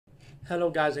Hello,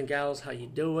 guys and gals. How you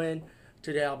doing?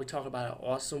 Today I'll be talking about an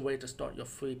awesome way to start your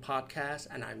free podcast,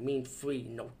 and I mean free.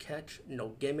 No catch, no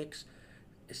gimmicks.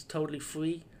 It's totally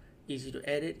free, easy to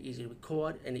edit, easy to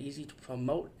record, and easy to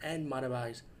promote and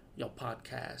monetize your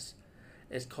podcast.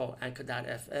 It's called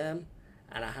Anchor.fm,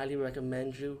 and I highly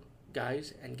recommend you,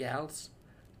 guys and gals,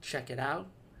 check it out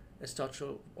and start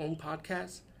your own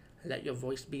podcast and let your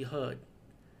voice be heard.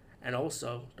 And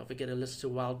also, don't forget to listen to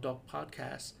Wild Dog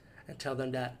Podcast and tell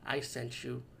them that I sent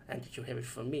you and that you hear it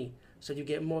from me. So you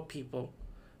get more people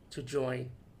to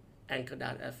join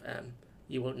Anchor.fm.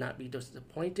 You will not be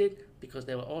disappointed because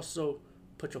they will also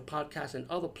put your podcast in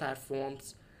other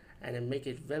platforms and then make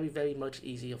it very, very much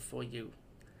easier for you.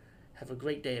 Have a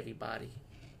great day, everybody.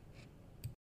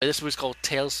 This was called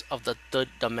Tales of the Third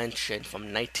Dimension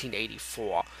from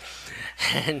 1984.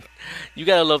 And you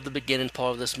gotta love the beginning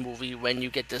part of this movie when you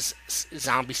get this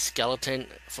zombie skeleton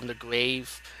from the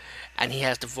grave, and he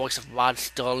has the voice of Rod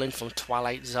Sterling from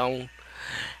Twilight Zone.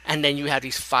 And then you have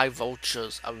these five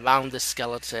vultures around the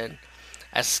skeleton,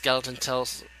 as skeleton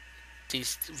tells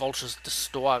these vultures the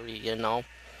story.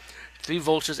 Three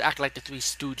vultures act like the Three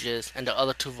Stooges, and the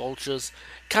other two vultures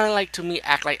kind of like to me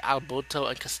act like Alberto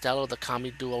and Costello, the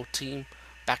comedy duo team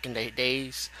back in the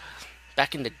days.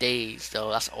 Back in the days,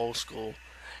 though, that's old school.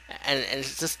 And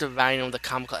it's just the writing of the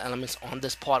comical elements on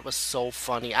this part was so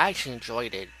funny. I actually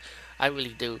enjoyed it. I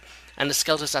really do. And the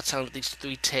skeletons are telling these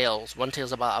three tales. One tale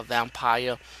is about a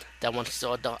vampire that wants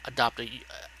to adopt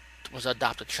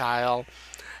a child.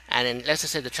 And then let's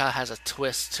just say the child has a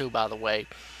twist too, by the way.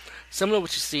 Similar to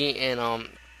what you see in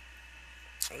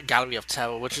Gallery of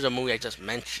Terror, which is a movie I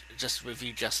just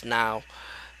reviewed just now.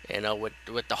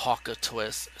 With the Hawker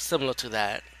twist, similar to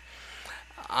that.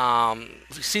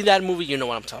 If you see that movie, you know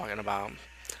what I'm talking about.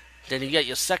 Then you get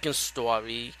your second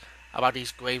story about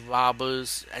these grave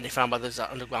robbers, and they found about this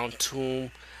underground tomb,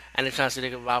 and they're trying to say they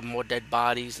can rob more dead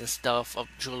bodies and stuff of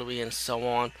jewelry and so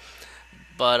on.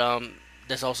 But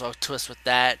there's also a twist with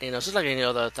that. It's just like any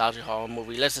other anthology horror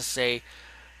movie. Let's say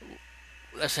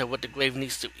what the grave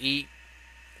needs to eat.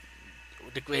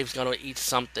 The grave's gonna eat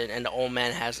something, and the old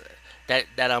man has that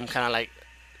kind of like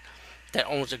that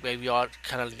owns the graveyard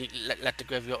kind of let the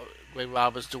grave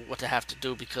robbers do what they have to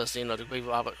do because the grave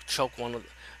robber choked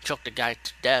the guy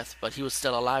to death, but he was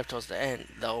still alive towards the end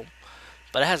though.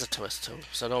 But it has a twist too,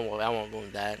 so don't worry, I won't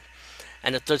ruin that.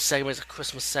 And the third segment is a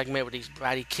Christmas segment with these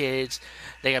bratty kids.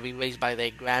 They gotta be raised by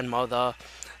their grandmother.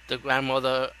 The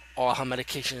grandmother, all her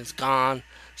medication is gone,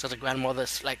 so the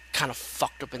grandmother's like kind of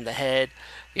fucked up in the head.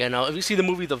 If you see the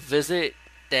movie The Visit,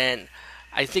 then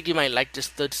I think you might like this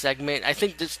third segment. I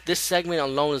think this segment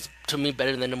alone is to me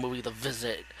better than the movie The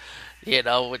Visit. With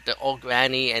the old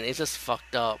granny, and it's just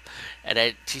fucked up. And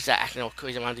then she's acting all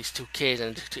crazy around these two kids,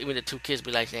 and even the two kids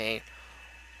be like saying,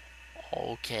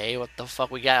 "Okay, what the fuck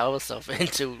we got ourselves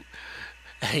into?"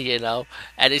 And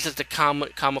it's just the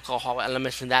comical horror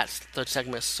elements in that third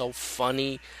segment is so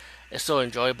funny. It's so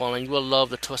enjoyable, and you will love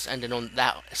the twist ending on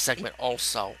that segment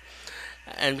also.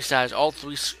 And besides, all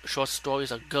three short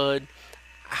stories are good.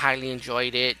 I highly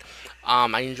enjoyed it.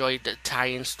 I enjoyed the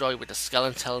tie-in story with the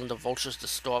skeleton telling the vultures the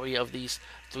story of these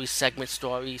three segment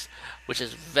stories, which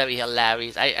is very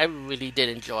hilarious. I really did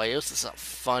enjoy it. It was just a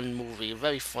fun movie, a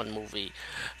very fun movie.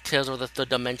 Tales of the Third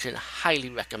Dimension, highly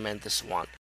recommend this one.